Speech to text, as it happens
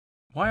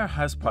Why are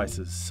house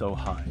prices so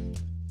high?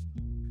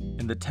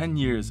 In the 10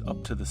 years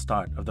up to the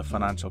start of the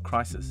financial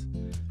crisis,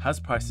 house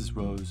prices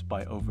rose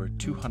by over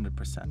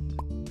 200%.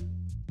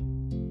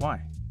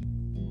 Why?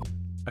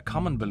 A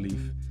common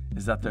belief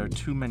is that there are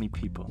too many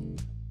people,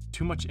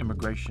 too much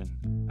immigration,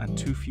 and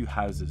too few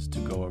houses to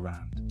go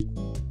around.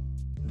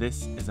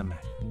 This is a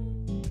myth.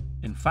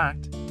 In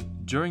fact,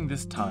 during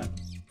this time,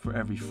 for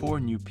every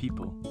 4 new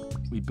people,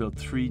 we built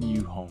 3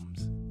 new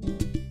homes.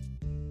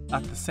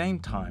 At the same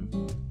time,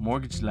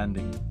 mortgage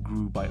lending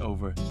grew by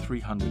over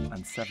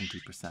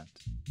 370%.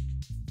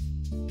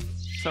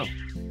 So,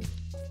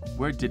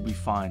 where did we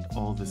find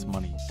all this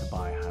money to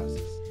buy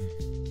houses?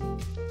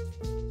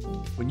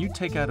 When you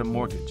take out a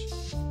mortgage,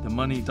 the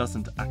money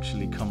doesn't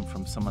actually come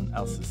from someone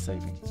else's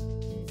savings.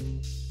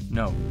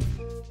 No,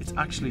 it's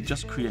actually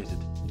just created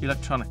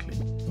electronically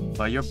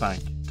by your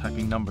bank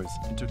typing numbers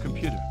into a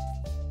computer.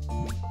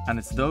 And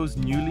it's those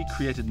newly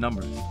created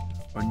numbers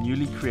or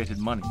newly created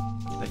money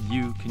that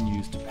you can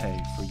use to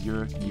pay for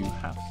your new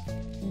house.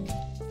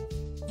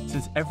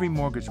 Since every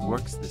mortgage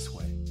works this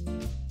way,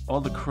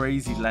 all the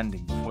crazy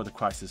lending before the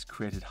crisis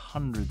created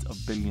hundreds of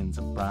billions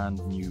of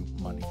brand new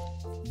money.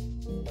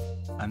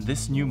 And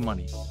this new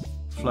money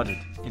flooded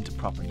into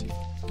property,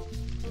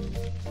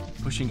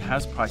 pushing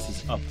house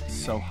prices up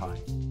so high.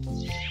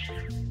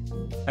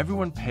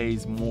 Everyone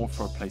pays more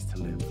for a place to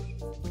live,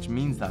 which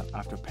means that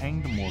after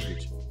paying the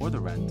mortgage or the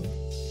rent,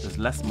 there's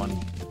less money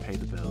to pay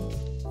the bills,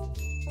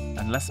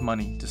 and less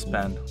money to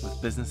spend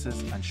with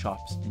businesses and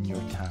shops in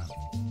your town.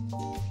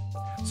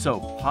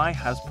 So, high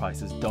house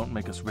prices don't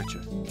make us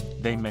richer,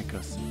 they make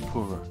us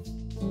poorer.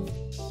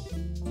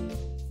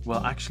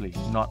 Well, actually,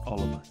 not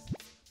all of us.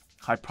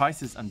 High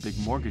prices and big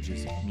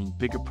mortgages mean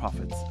bigger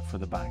profits for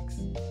the banks.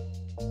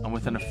 And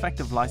with an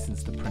effective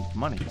license to print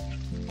money,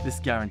 this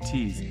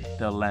guarantees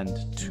they'll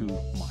lend too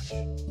much.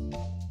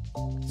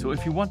 So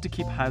if you want to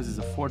keep houses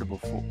affordable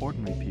for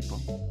ordinary people,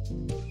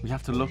 we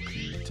have to look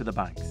to the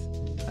banks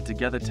and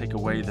together take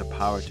away their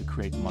power to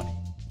create money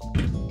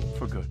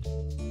for good.